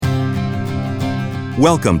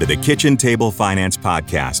Welcome to the Kitchen Table Finance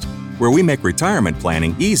Podcast, where we make retirement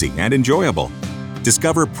planning easy and enjoyable.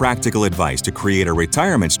 Discover practical advice to create a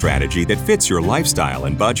retirement strategy that fits your lifestyle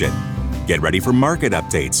and budget. Get ready for market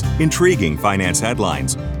updates, intriguing finance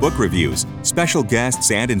headlines, book reviews, special guests,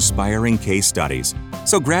 and inspiring case studies.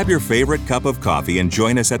 So grab your favorite cup of coffee and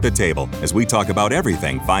join us at the table as we talk about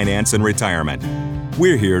everything finance and retirement.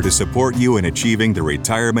 We're here to support you in achieving the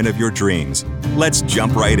retirement of your dreams. Let's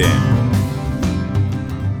jump right in.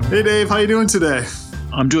 Hey Dave, how you doing today?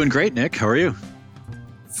 I'm doing great, Nick. How are you?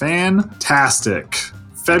 Fantastic.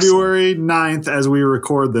 February 9th as we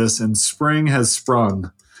record this, and spring has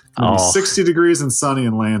sprung. 60 degrees and sunny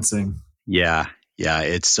in Lansing. Yeah.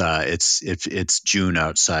 It's June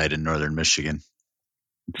outside in northern Michigan.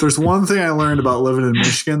 There's one thing I learned about living in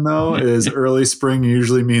Michigan, though, is early spring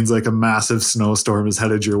usually means like a massive snowstorm is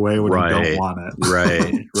headed your way when you don't want it.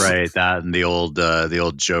 Right. That and the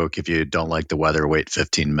old joke: if you don't like the weather, wait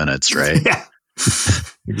 15 minutes. Right. Yeah.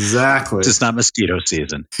 Exactly. It's just not mosquito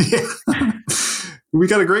season. Yeah. We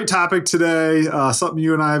got a great topic today, something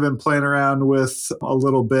you and I have been playing around with a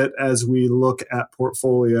little bit as we look at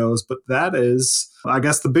portfolios. But that is, I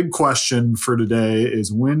guess the big question for today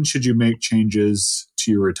is, when should you make changes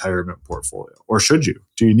to your retirement portfolio? Or should you?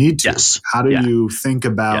 Do you need to? Yes. How do you think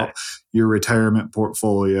about your retirement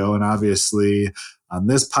portfolio? And obviously, on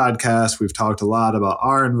this podcast, we've talked a lot about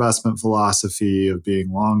our investment philosophy of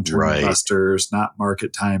being long-term investors, not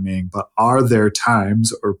market timing. But are there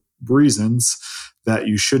times or reasons that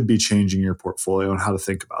you should be changing your portfolio, and how to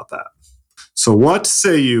think about that? So what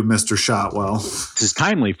say you, Mr. Shotwell? This is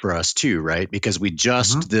timely for us too, right? Because we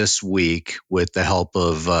just this week, with the help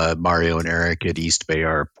of Mario and Eric at East Bay,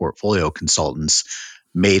 our portfolio consultants,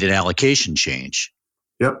 made an allocation change.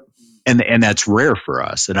 Yep. And that's rare for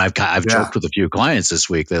us. And I've joked with a few clients this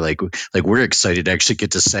week. They're like we're excited to actually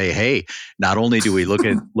get to say, hey, not only do we look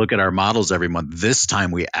at our models every month, this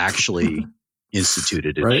time we actually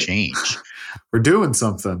instituted a change. We're doing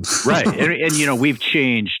something. Right. And we've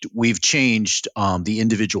changed the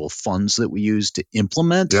individual funds that we use to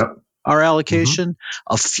implement our allocation.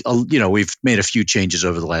 We've made a few changes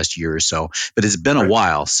over the last year or so, but it's been a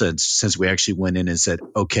while since we actually went in and said,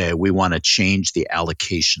 okay, we want to change the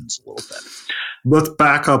allocations a little bit. Let's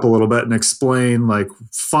back up a little bit and explain like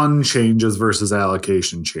fund changes versus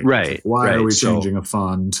allocation changes. Right. Why are we changing a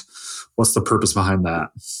fund? What's the purpose behind that?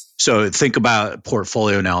 So think about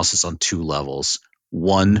portfolio analysis on two levels.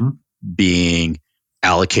 One being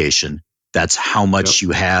allocation. That's how much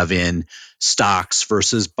you have in stocks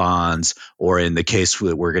versus bonds, or in the case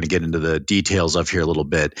that we're going to get into the details of here a little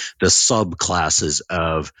bit, the subclasses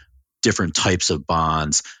of different types of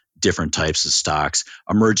bonds, different types of stocks,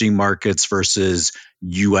 emerging markets versus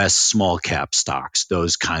U.S. small cap stocks,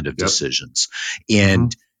 those kind of decisions.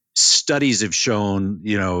 And studies have shown,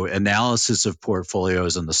 analysis of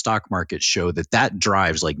portfolios in the stock market show that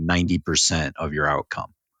drives like 90% of your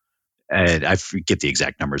outcome. And I forget the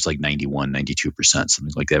exact numbers, like 91, 92%,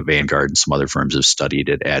 something like that. Vanguard and some other firms have studied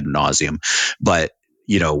it ad nauseum. But,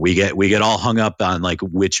 we get all hung up on like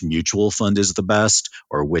which mutual fund is the best,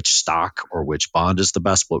 or which stock or which bond is the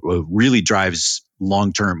best. What really drives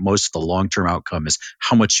most of the long-term outcome is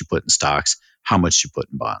how much you put in stocks, how much you put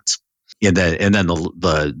in bonds. And then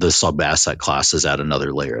the sub asset classes add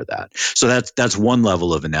another layer of that. So that's one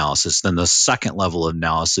level of analysis. Then the second level of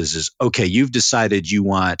analysis is, okay, you've decided you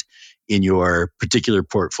want in your particular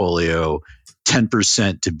portfolio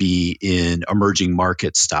 10% to be in emerging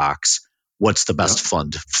market stocks. What's the best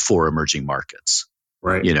fund for emerging markets?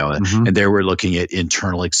 Right. And there we're looking at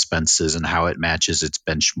internal expenses and how it matches its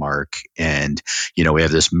benchmark. And, we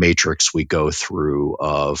have this matrix we go through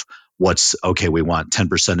of we want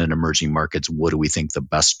 10% in emerging markets. What do we think the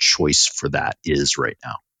best choice for that is right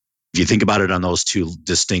now? If you think about it on those two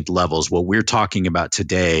distinct levels, what we're talking about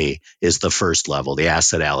today is the first level, the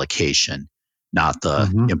asset allocation, not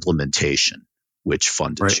the implementation, which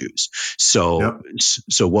fund to choose. So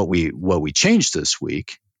what we changed this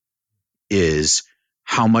week is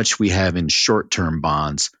how much we have in short-term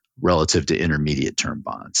bonds relative to intermediate-term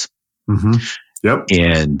bonds.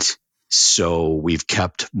 And so we've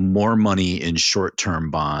kept more money in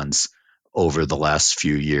short-term bonds over the last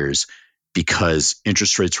few years because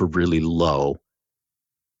interest rates were really low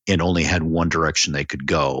and only had one direction they could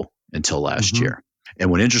go until last year. And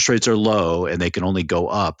when interest rates are low and they can only go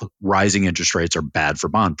up, rising interest rates are bad for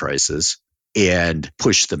bond prices and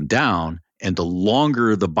push them down. And the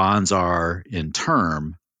longer the bonds are in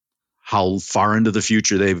term, how far into the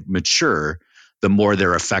future they mature, the more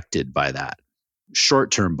they're affected by that.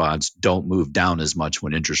 Short-term bonds don't move down as much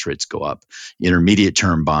when interest rates go up.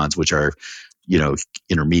 Intermediate-term bonds, which are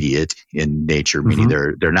intermediate in nature, meaning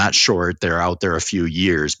they're not short. They're out there a few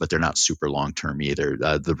years, but they're not super long term either.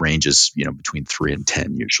 The range is between 3 and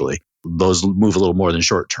 10 usually. Those move a little more than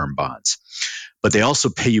short term bonds, but they also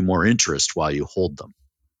pay you more interest while you hold them.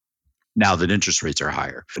 Now that interest rates are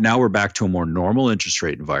higher, but now we're back to a more normal interest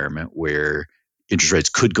rate environment where interest rates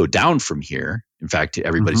could go down from here. In fact,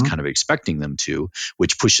 everybody's kind of expecting them to,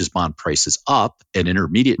 which pushes bond prices up, and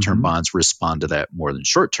intermediate term bonds respond to that more than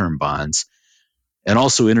short term bonds. And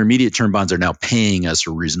also intermediate term bonds are now paying us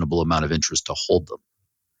a reasonable amount of interest to hold them.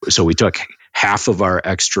 So we took half of our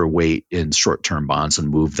extra weight in short term bonds and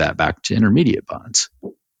moved that back to intermediate bonds.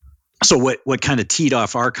 So what kind of teed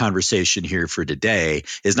off our conversation here for today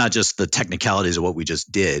is not just the technicalities of what we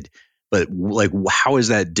just did, but like, how is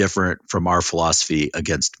that different from our philosophy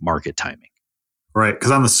against market timing? Right. Because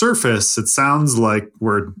on the surface, it sounds like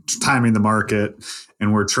we're timing the market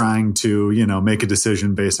and we're trying to, make a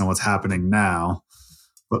decision based on what's happening now.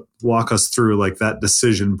 But walk us through like that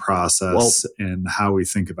decision process and how we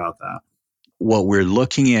think about that. What we're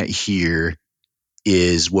looking at here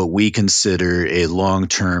is what we consider a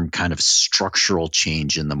long-term kind of structural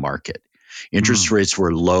change in the market. Interest rates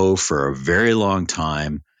were low for a very long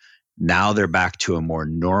time. Now they're back to a more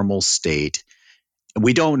normal state.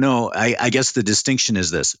 We don't know. I guess the distinction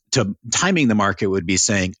is this. Timing the market would be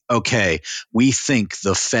saying, okay, we think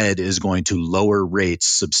the Fed is going to lower rates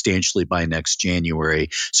substantially by next January.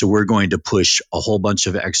 So we're going to push a whole bunch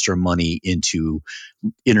of extra money into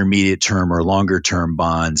intermediate term or longer term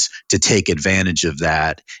bonds to take advantage of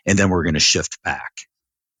that. And then we're going to shift back.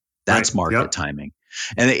 That's market timing.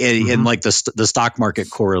 And like the stock market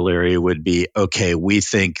corollary would be, okay, we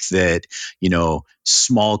think that,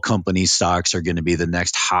 small company stocks are going to be the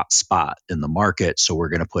next hot spot in the market. So we're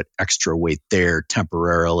going to put extra weight there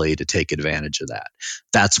temporarily to take advantage of that.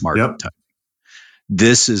 That's market timing.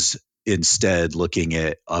 This is instead looking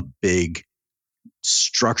at a big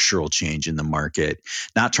structural change in the market,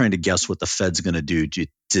 not trying to guess what the Fed's going to do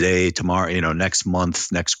today, tomorrow, next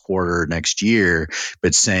month, next quarter, next year,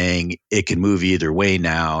 but saying it can move either way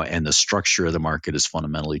now, and the structure of the market has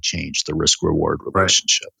fundamentally changed, the risk-reward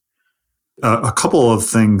relationship. A couple of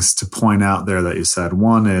things to point out there that you said.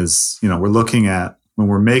 One is, we're looking at, when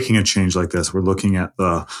we're making a change like this, we're looking at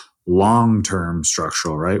the long-term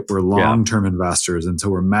structural, right? We're long-term investors, and so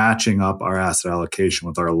we're matching up our asset allocation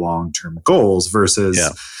with our long-term goals versus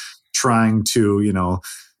trying to,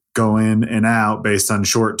 go in and out based on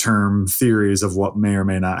short-term theories of what may or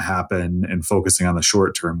may not happen and focusing on the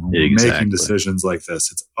short term. When we're making decisions like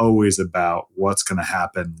this, it's always about what's going to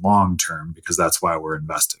happen long-term, because that's why we're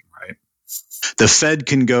investing, right? The Fed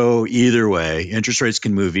can go either way. Interest rates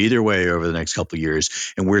can move either way over the next couple of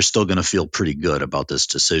years, and we're still going to feel pretty good about this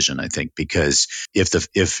decision, I think, because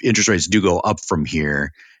if interest rates do go up from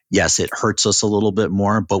here, yes, it hurts us a little bit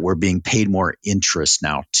more, but we're being paid more interest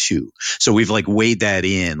now too. So we've weighed that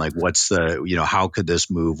in, what's the, how could this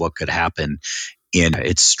move? What could happen? And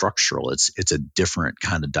it's structural. It's a different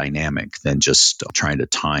kind of dynamic than just trying to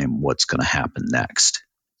time what's going to happen next.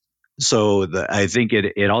 So I think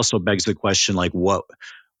it also begs the question,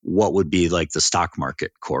 what would be the stock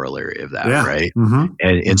market corollary of that, right?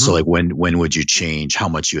 And so when would you change how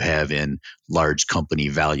much you have in large company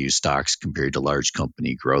value stocks compared to large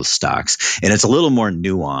company growth stocks? And it's a little more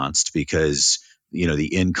nuanced because,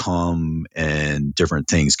 the income and different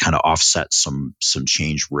things kind of offset some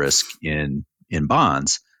change risk in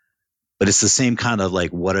bonds. But it's the same kind of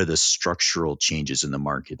what are the structural changes in the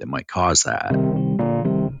market that might cause that?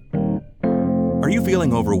 Are you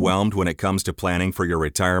feeling overwhelmed when it comes to planning for your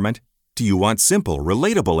retirement? Do you want simple,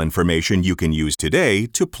 relatable information you can use today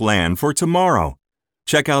to plan for tomorrow?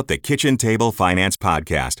 Check out the Kitchen Table Finance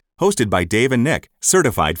Podcast, hosted by Dave and Nick,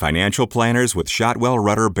 certified financial planners with Shotwell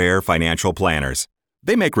Rudder Bear Financial Planners.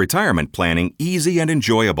 They make retirement planning easy and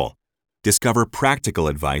enjoyable. Discover practical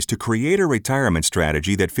advice to create a retirement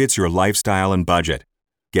strategy that fits your lifestyle and budget.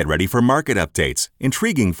 Get ready for market updates,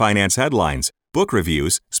 intriguing finance headlines, book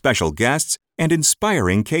reviews, special guests, and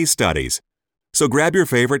inspiring case studies. So grab your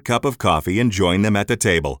favorite cup of coffee and join them at the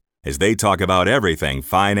table as they talk about everything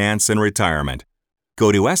finance and retirement.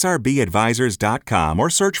 Go to srbadvisors.com or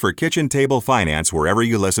search for Kitchen Table Finance wherever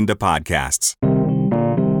you listen to podcasts.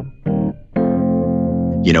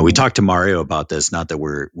 We talked to Mario about this, not that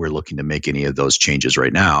we're looking to make any of those changes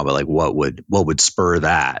right now, but what would spur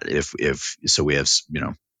that if so we have,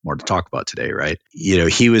 more to talk about today, right?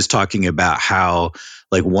 He was talking about how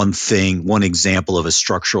one example of a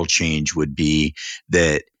structural change would be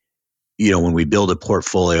that, when we build a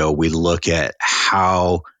portfolio, we look at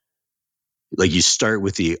how like you start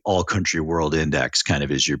with the all country world index kind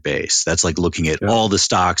of as your base. That's like looking at all the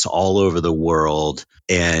stocks all over the world.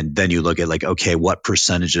 And then you look at like, okay, what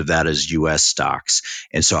percentage of that is US stocks?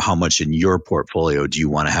 And so how much in your portfolio do you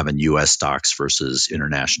want to have in US stocks versus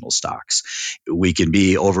international stocks? We can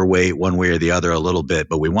be overweight one way or the other a little bit,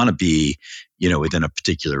 but we want to be, within a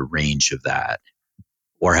particular range of that,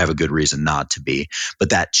 or have a good reason not to be. But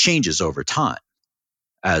that changes over time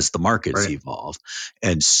as the markets evolve.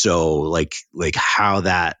 And so like how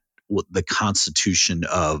that, the constitution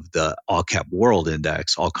of the all cap world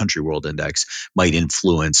index, all country world index might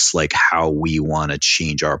influence like how we want to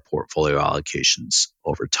change our portfolio allocations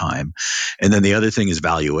over time. And then the other thing is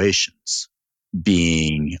valuations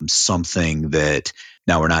being something that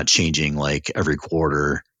now we're not changing like every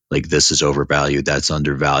quarter. Like this is overvalued, that's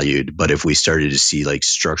undervalued. But if we started to see like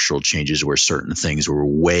structural changes where certain things were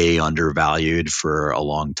way undervalued for a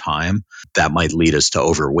long time, that might lead us to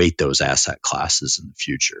overweight those asset classes in the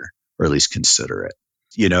future, or at least consider it.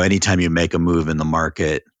 Anytime you make a move in the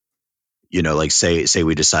market, like say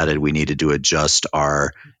we decided we needed to adjust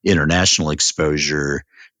our international exposure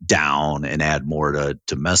down and add more to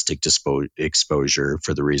domestic exposure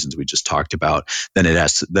for the reasons we just talked about, then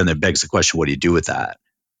it begs the question, what do you do with that?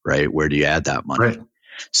 Right? Where do you add that money? Right.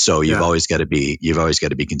 So you've always got to be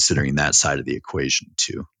considering that side of the equation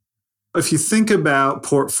too. If you think about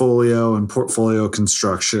portfolio and portfolio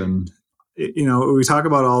construction, we talk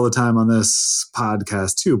about it all the time on this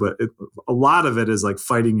podcast too, but a lot of it is like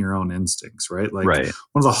fighting your own instincts, right? Like one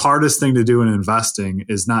of the hardest thing to do in investing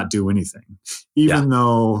is not do anything, even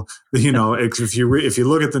though, if you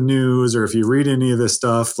look at the news or if you read any of this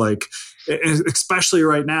stuff, like especially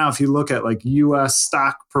right now, if you look at like U.S.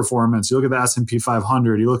 stock performance, you look at the S&P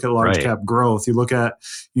 500, you look at large cap growth, you look at,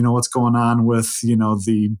 what's going on with,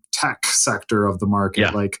 the tech sector of the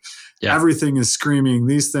market, everything is screaming,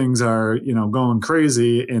 these things are, going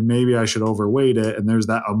crazy and maybe I should overweight it. And there's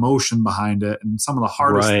that emotion behind it. And some of the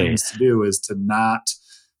hardest things to do is to not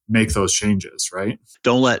make those changes, right?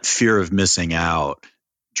 Don't let fear of missing out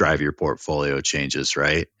drive your portfolio changes,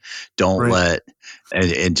 right? Don't let,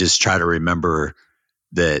 and just try to remember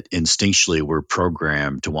that instinctually we're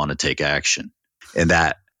programmed to want to take action. And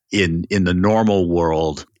that in the normal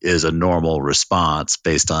world is a normal response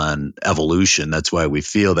based on evolution. That's why we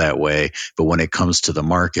feel that way. But when it comes to the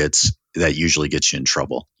markets, that usually gets you in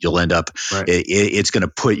trouble. You'll end up, it's going to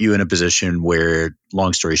put you in a position where,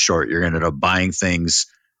 long story short, you're going to end up buying things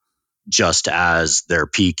just as they're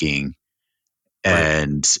peaking.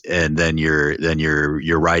 And then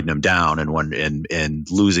you're riding them down and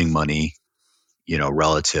losing money,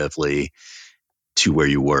 relatively to where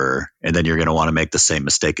you were, and then you're going to want to make the same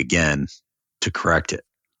mistake again to correct it.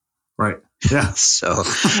 Right. Yeah. So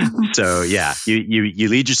yeah, you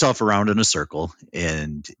lead yourself around in a circle,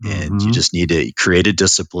 and you just need to create a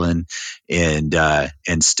discipline and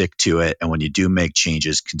stick to it. And when you do make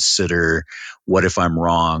changes, consider, what if I'm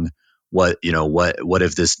wrong? What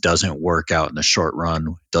if this doesn't work out in the short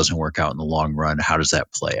run, doesn't work out in the long run? How does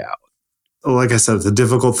that play out? Like I said, it's a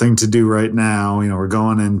difficult thing to do right now. We're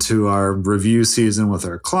going into our review season with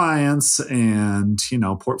our clients, and,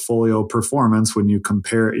 portfolio performance, when you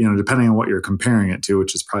compare, depending on what you're comparing it to,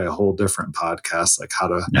 which is probably a whole different podcast, like how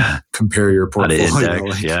to compare your portfolio,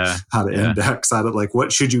 how to index,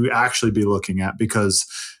 what should you actually be looking at? Because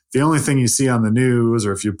the only thing you see on the news,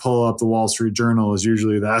 or if you pull up the Wall Street Journal, is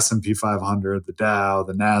usually the S&P 500, the Dow,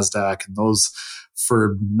 the NASDAQ, and those,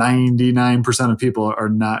 for 99% of people, are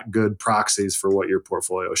not good proxies for what your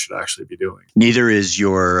portfolio should actually be doing. Neither is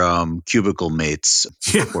your cubicle mate's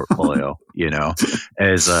portfolio.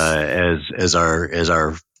 As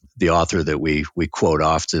the author that we quote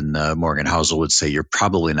often, Morgan Housel, would say, you're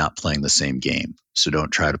probably not playing the same game, so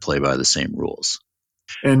don't try to play by the same rules.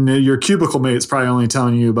 And your cubicle mate's probably only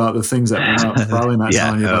telling you about the things that went up, probably not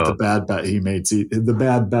telling you about the bad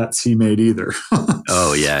bets he made either.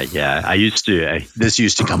 Oh yeah. This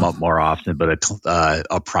used to come up more often, but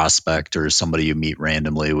a prospect or somebody you meet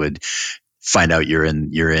randomly would find out you're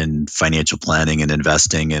in financial planning and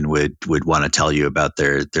investing, and would want to tell you about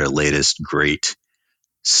their latest great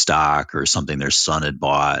stock or something their son had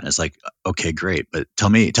bought. And it's like, okay, great, but tell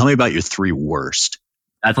me about your three worst.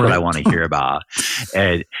 That's what I want to hear about.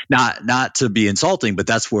 And not to be insulting, but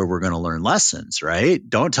that's where we're going to learn lessons, right?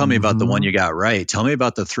 Don't tell me about the one you got right. Tell me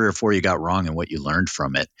about the 3 or 4 you got wrong and what you learned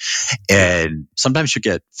from it. And sometimes you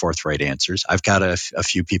get forthright answers. I've got a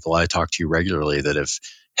few people I talk to regularly that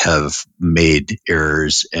have made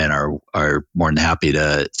errors and are more than happy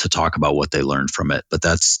to talk about what they learned from it. But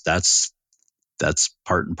that's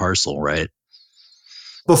part and parcel, right?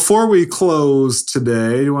 Before we close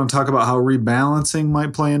today, do you want to talk about how rebalancing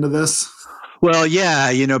might play into this? Well,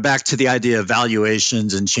 yeah, back to the idea of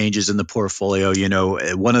valuations and changes in the portfolio,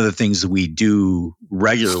 one of the things that we do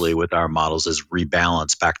regularly with our models is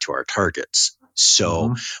rebalance back to our targets.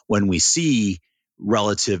 So when we see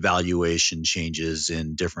relative valuation changes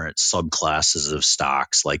in different subclasses of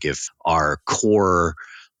stocks, like if our core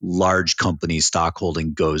large company stock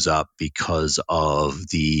holding goes up because of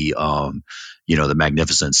the the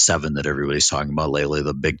Magnificent Seven that everybody's talking about lately,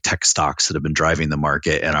 the big tech stocks that have been driving the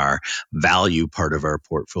market, and our value part of our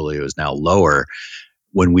portfolio is now lower.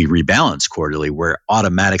 When we rebalance quarterly, we're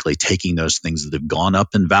automatically taking those things that have gone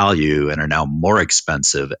up in value and are now more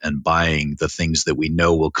expensive and buying the things that we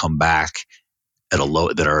know will come back that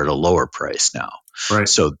are at a lower price now. Right.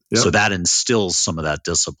 So that instills some of that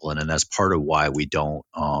discipline, and that's part of why we don't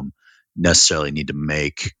necessarily need to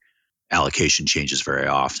make allocation changes very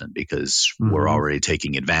often, because we're already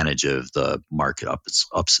taking advantage of the market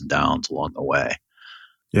ups and downs along the way.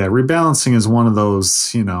 Yeah, rebalancing is one of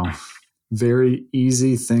those, very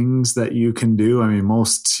easy things that you can do. I mean,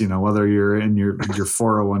 most, whether you're in your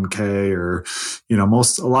 401k or, a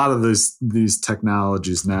lot of these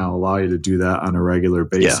technologies now allow you to do that on a regular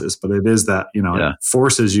basis, but it is that, it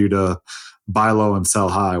forces you to buy low and sell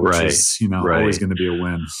high, which is, always going to be a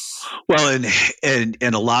win. Well, and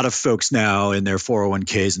a lot of folks now in their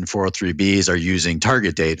 401ks and 403bs are using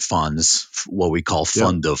target date funds, what we call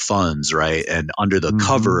fund of funds, right? And under the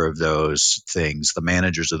cover of those things, the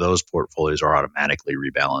managers of those portfolios are automatically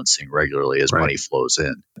rebalancing regularly as money flows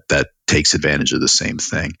in. That takes advantage of the same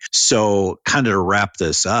thing. So kind of to wrap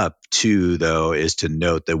this up too, though, is to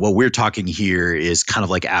note that what we're talking here is kind of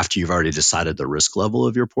like after you've already decided the risk level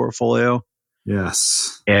of your portfolio.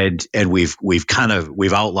 Yes. And we've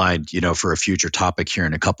outlined, for a future topic here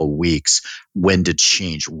in a couple of weeks, when to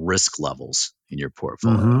change risk levels in your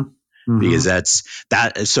portfolio. Because that's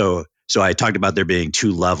that. So I talked about there being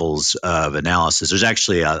two levels of analysis. There's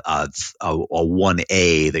actually a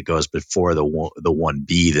 1A that goes before the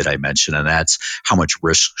 1B that I mentioned, and that's how much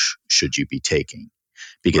risk should you be taking,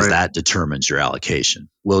 because that determines your allocation.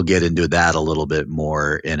 We'll get into that a little bit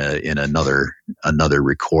more in another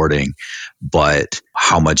recording, but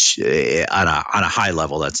how much on a high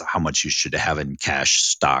level, that's how much you should have in cash,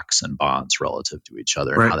 stocks, and bonds relative to each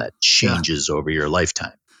other, and how that changes over your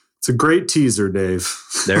lifetime. It's a great teaser, Dave.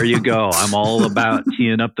 There you go. I'm all about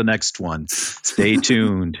teeing up the next one. Stay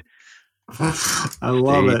tuned. I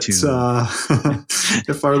love it.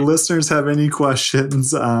 If our listeners have any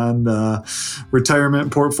questions on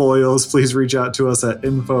retirement portfolios, please reach out to us at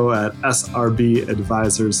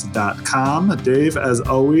info@srbadvisors.com. Dave, as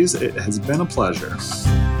always, it has been a pleasure.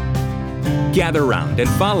 Gather round and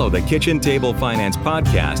follow the Kitchen Table Finance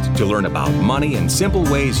podcast to learn about money and simple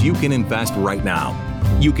ways you can invest right now.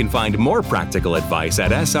 You can find more practical advice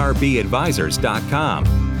at srbadvisors.com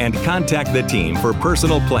and contact the team for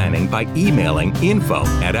personal planning by emailing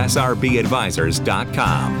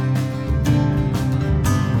info@srbadvisors.com.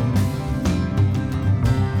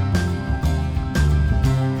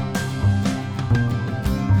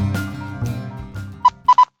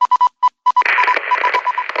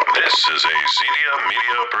 This is a Zedia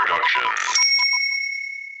Media production.